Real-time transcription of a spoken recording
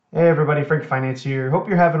Hey everybody, Frank Finance here. Hope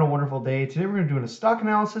you're having a wonderful day. Today we're going to do a stock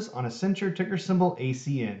analysis on Accenture, ticker symbol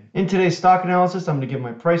ACN. In today's stock analysis, I'm going to give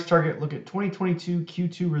my price target, look at 2022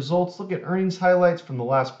 Q2 results, look at earnings highlights from the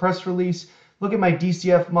last press release, look at my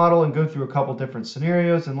DCF model and go through a couple different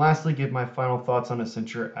scenarios, and lastly give my final thoughts on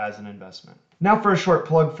Accenture as an investment. Now for a short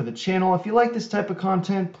plug for the channel. If you like this type of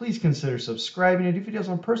content, please consider subscribing. I do videos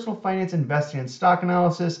on personal finance, investing, and stock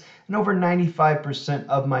analysis, and over 95%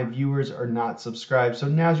 of my viewers are not subscribed. So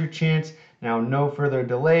now's your chance. Now, no further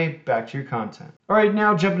delay, back to your content. All right,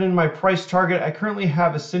 now jumping into my price target, I currently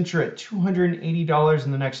have Accenture at $280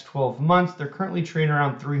 in the next 12 months. They're currently trading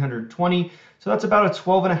around $320, so that's about a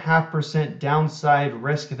 12.5% downside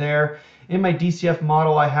risk there. In my DCF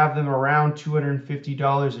model, I have them around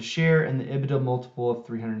 $250 a share and the EBITDA multiple of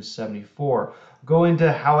 374. I'll go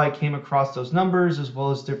into how I came across those numbers as well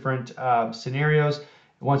as different scenarios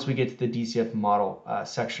once we get to the DCF model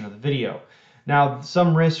section of the video. Now,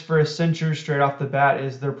 some risk for Accenture straight off the bat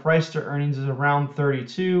is their price to earnings is around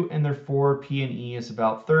 32 and their forward P/E is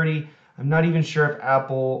about 30. I'm not even sure if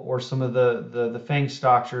Apple or some of the FANG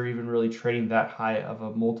stocks are even really trading that high of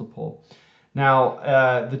a multiple. Now,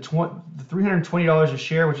 the $320 a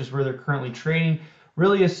share, which is where they're currently trading,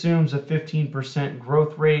 really assumes a 15%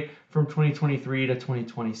 growth rate from 2023 to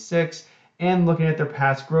 2026. And looking at their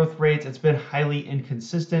past growth rates, it's been highly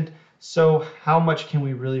inconsistent. So how much can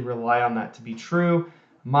we really rely on that to be true?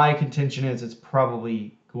 My contention is it's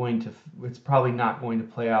probably not going to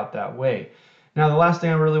play out that way. Now, the last thing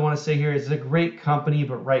I really want to say here is it's a great company,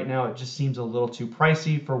 but right now it just seems a little too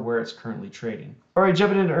pricey for where it's currently trading. All right,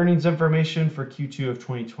 jumping into earnings information for Q2 of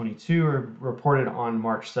 2022, reported on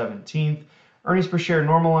March 17th. Earnings per share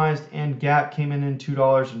normalized and GAAP came in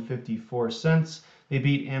 $2.54. They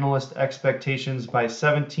beat analyst expectations by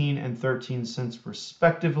 17 and 13 cents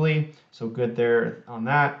respectively, so good there on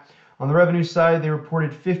that. On the revenue side, they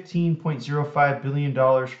reported $15.05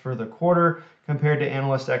 billion for the quarter compared to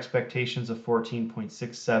analyst expectations of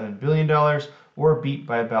 $14.67 billion, or beat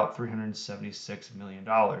by about $376 million.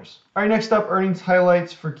 All right, next up, earnings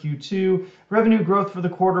highlights for Q2. Revenue growth for the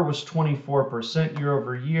quarter was 24% year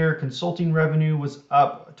over year. Consulting revenue was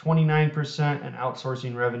up 29% and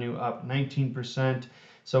outsourcing revenue up 19%.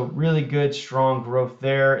 So really good, strong growth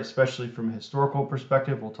there, especially from a historical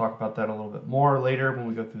perspective. We'll talk about that a little bit more later when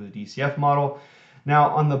we go through the DCF model. Now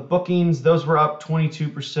on the bookings, those were up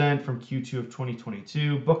 22% from Q2 of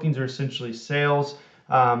 2022. Bookings are essentially sales,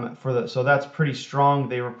 so that's pretty strong.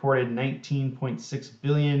 They reported 19.6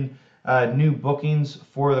 billion new bookings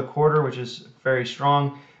for the quarter, which is very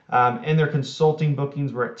strong. And their consulting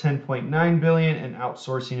bookings were at 10.9 billion and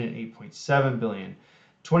outsourcing at 8.7 billion.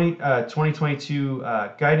 2022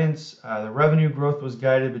 guidance, the revenue growth was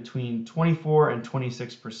guided between 24 and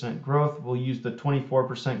 26% growth. We'll use the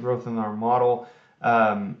 24% growth in our model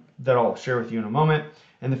that I'll share with you in a moment.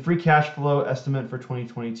 And the free cash flow estimate for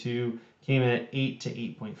 2022 came in at 8 to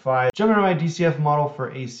 8.5. Jumping to my DCF model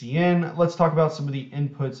for ACN, let's talk about some of the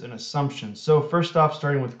inputs and assumptions. So first off,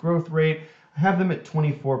 starting with growth rate, I have them at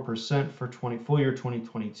 24% for full year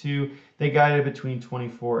 2022. They guided between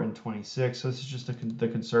 24 and 26, so this is just the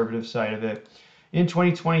conservative side of it. In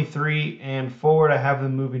 2023 and forward, I have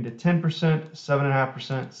them moving to 10%,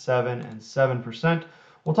 7.5%, 7%, and 7%.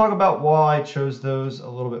 We'll talk about why I chose those a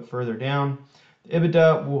little bit further down. The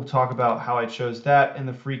EBITDA, we'll talk about how I chose that, and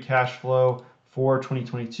the free cash flow for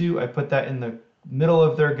 2022, I put that in the middle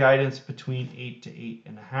of their guidance between 8 to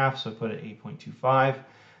 8.5, so I put it 8.25.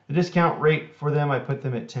 The discount rate for them, I put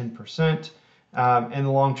them at 10%, and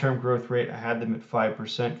the long-term growth rate, I had them at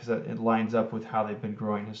 5% because it lines up with how they've been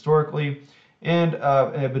growing historically. And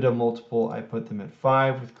EBITDA multiple, I put them at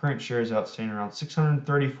 5, with current shares outstanding around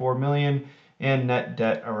 634 million and net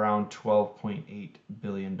debt around $12.8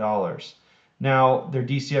 billion. Now, their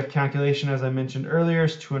DCF calculation, as I mentioned earlier,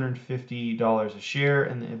 is $250 a share,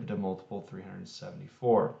 and the EBITDA multiple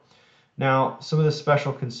 374. Now, some of the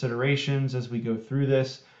special considerations as we go through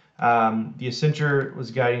this. The Accenture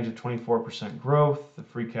was guiding to 24% growth. The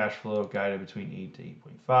free cash flow guided between 8 to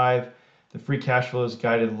 8.5. The free cash flow is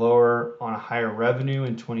guided lower on a higher revenue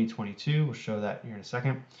in 2022. We'll show that here in a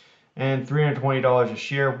second. And $320 a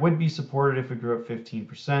share would be supported if it grew at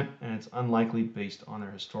 15%, and it's unlikely based on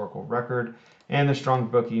their historical record. And the strong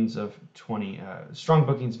bookings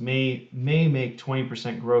may make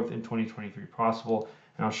 20% growth in 2023 possible,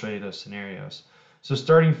 and I'll show you those scenarios. So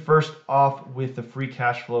starting first off with the free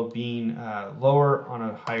cash flow being lower on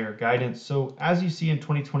a higher guidance. So as you see in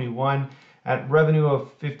 2021, at revenue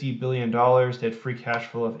of $50 billion, they had free cash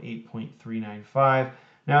flow of 8.395.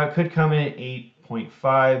 Now it could come in at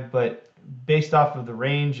 8.5, but based off of the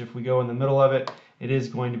range, if we go in the middle of it, it is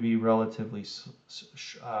going to be relatively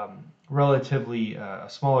a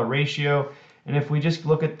smaller ratio. And if we just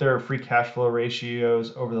look at their free cash flow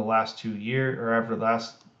ratios over the last 2 years or over the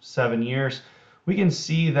last 7 years, we can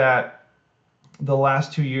see that the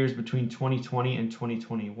last 2 years between 2020 and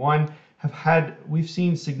 2021 we've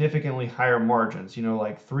seen significantly higher margins,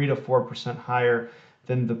 like 3 to 4% higher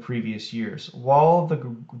than the previous years. While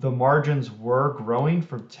the margins were growing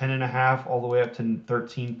from 10.5 all the way up to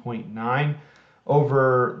 13.9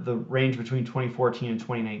 over the range between 2014 and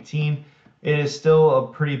 2019, it is still a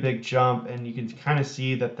pretty big jump, and you can kind of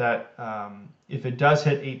see that if it does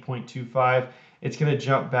hit 8.25, it's going to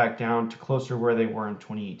jump back down to closer where they were in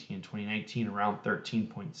 2018 and 2019, around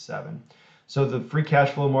 13.7. So the free cash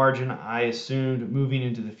flow margin, I assumed moving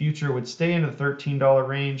into the future, would stay in the $13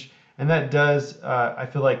 range, and that does, I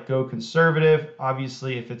feel like, go conservative.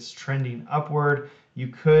 Obviously, if it's trending upward, you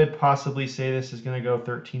could possibly say this is going to go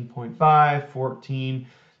 13.5, 14,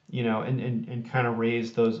 and kind of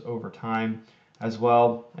raise those over time as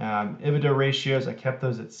well. EBITDA ratios, I kept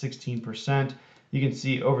those at 16%. You can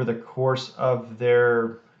see over the course of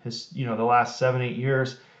the last 7-8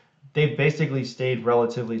 years, they've basically stayed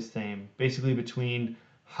relatively the same, basically between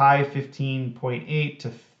high 15.8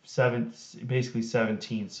 to basically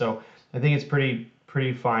 17. So I think it's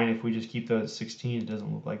pretty fine if we just keep those at 16. It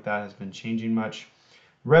doesn't look like that has been changing much.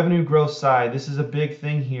 Revenue growth side, this is a big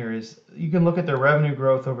thing here. Is you can look at their revenue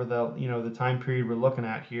growth over the time period we're looking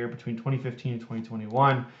at here between 2015 and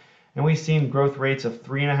 2021, and we've seen growth rates of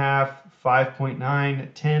 3.5, 5.9,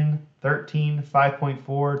 10, 13, 5.4,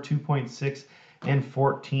 2.6, and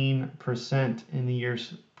 14% in the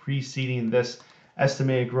years preceding this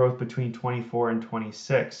estimated growth between 24 and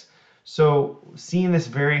 26. So seeing this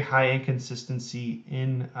very high inconsistency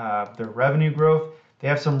in their revenue growth, they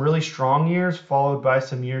have some really strong years followed by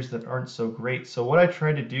some years that aren't so great. So what I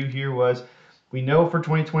tried to do here was, we know for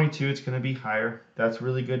 2022 it's going to be higher. That's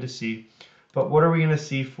really good to see. But what are we going to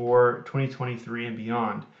see for 2023 and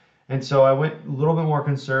beyond? And so I went a little bit more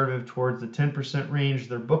conservative towards the 10% range.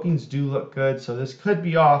 Their bookings do look good, so this could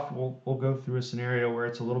be off. We'll go through a scenario where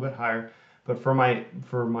it's a little bit higher. But for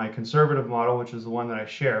my conservative model, which is the one that I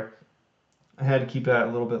share, I had to keep that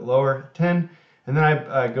a little bit lower, 10. And then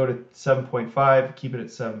I go to 7.5, keep it at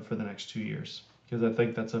 7 for the next 2 years, because I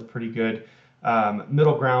think that's a pretty good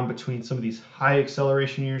middle ground between some of these high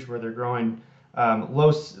acceleration years where they're growing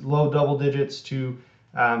low double digits to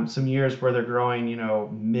some years where they're growing,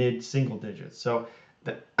 mid single digits. So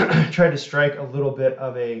try to strike a little bit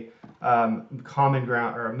of a common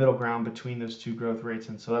ground or a middle ground between those two growth rates.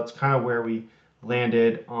 And so that's kind of where we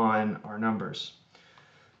landed on our numbers.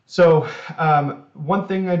 So one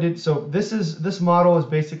thing I did, so this model is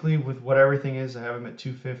basically with what everything is. I have them at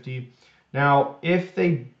 250. Now,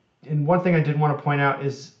 and one thing I did want to point out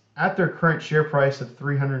is at their current share price of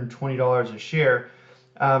 $320 a share,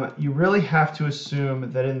 you really have to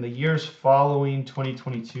assume that in the years following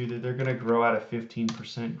 2022 that they're going to grow at a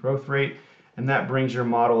 15% growth rate, and that brings your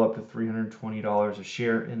model up to $320 a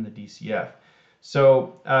share in the DCF.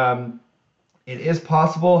 So it is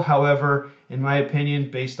possible, however, in my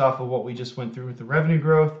opinion, based off of what we just went through with the revenue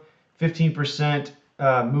growth, 15%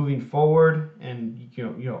 moving forward, and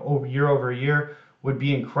year over year would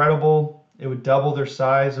be incredible. It would double their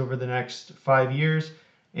size over the next 5 years,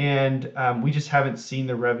 and we just haven't seen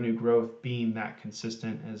the revenue growth being that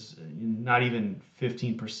consistent, as not even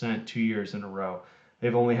 15% 2 years in a row.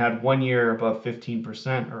 They've only had 1 year above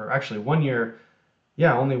 15%, or actually 1 year.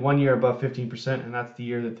 Yeah, only 1 year above 15%, and that's the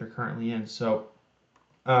year that they're currently in. So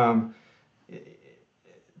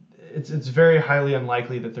it's very highly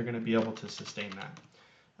unlikely that they're going to be able to sustain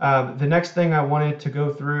that. The next thing I wanted to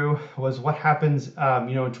go through was what happens, in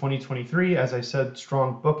 2023. As I said,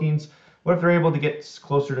 strong bookings. What if they're able to get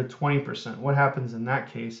closer to 20%? What happens in that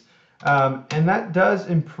case? And that does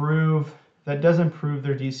improve. That does improve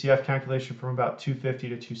their DCF calculation from about 250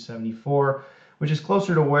 to 274. Which is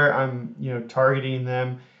closer to where I'm, targeting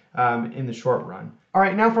them in the short run. All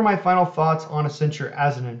right, now for my final thoughts on Accenture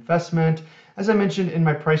as an investment. As I mentioned in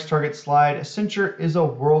my price target slide, Accenture is a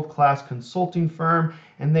world-class consulting firm,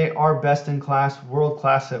 and they are best in class,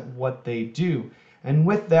 world-class at what they do. And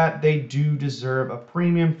with that, they do deserve a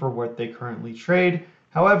premium for what they currently trade.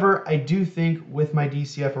 However, I do think with my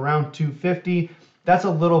DCF around 250, that's a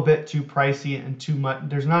little bit too pricey and too much.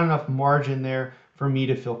 There's not enough margin there for me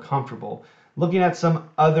to feel comfortable. Looking at some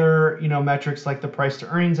other, metrics like the price to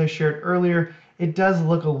earnings I shared earlier, it does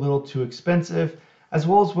look a little too expensive, as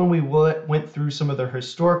well as when we went through some of their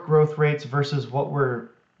historic growth rates versus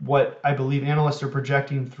what I believe analysts are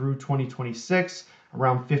projecting through 2026,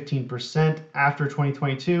 around 15% after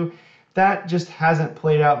 2022. That just hasn't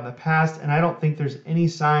played out in the past, and I don't think there's any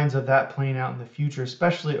signs of that playing out in the future,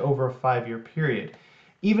 especially over a 5-year period.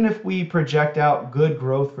 Even if we project out good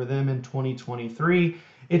growth for them in 2023,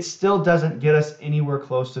 it still doesn't get us anywhere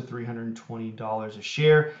close to $320 a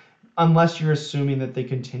share, unless you're assuming that they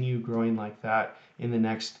continue growing like that in the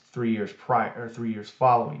next 3 years prior or 3 years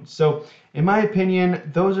following. So in my opinion,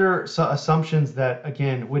 those are assumptions that,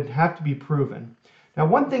 again, would have to be proven. Now,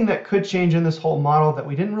 one thing that could change in this whole model that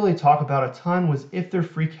we didn't really talk about a ton was if their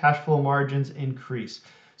free cash flow margins increase.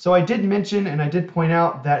 So I did mention and I did point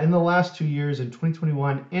out that in the last 2 years, in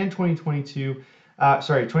 2021 and 2022,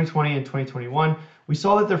 2020 and 2021, we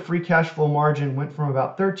saw that their free cash flow margin went from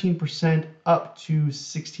about 13% up to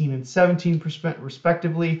 16 and 17%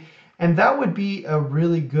 respectively. And that would be a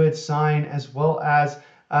really good sign, as well as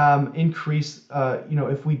increase,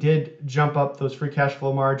 if we did jump up those free cash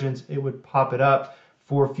flow margins, it would pop it up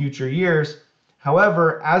for future years.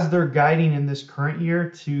 However, as they're guiding in this current year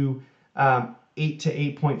to 8 to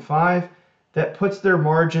 8.5, that puts their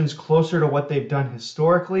margins closer to what they've done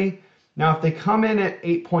historically. Now, if they come in at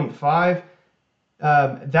 8.5,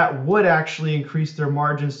 that would actually increase their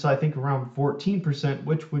margins to, I think, around 14%,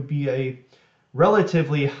 which would be a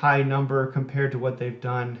relatively high number compared to what they've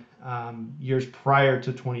done years prior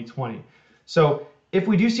to 2020. So if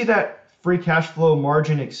we do see that free cash flow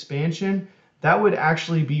margin expansion, that would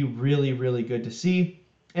actually be really, really good to see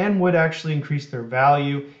and would actually increase their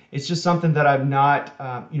value. It's just something that I'm not,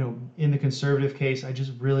 in the conservative case, I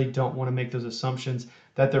just really don't want to make those assumptions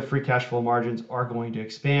that their free cash flow margins are going to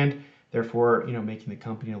expand, therefore, making the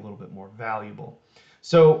company a little bit more valuable.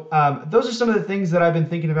 So those are some of the things that I've been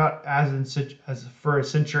thinking about for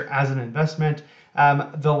Accenture as an investment.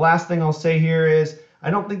 The last thing I'll say here is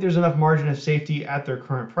I don't think there's enough margin of safety at their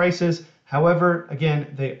current prices. However, again,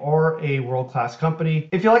 they are a world-class company.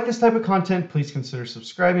 If you like this type of content, please consider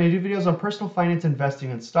subscribing. I do videos on personal finance,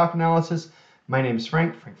 investing, and stock analysis. My name is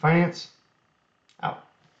Frank Finance.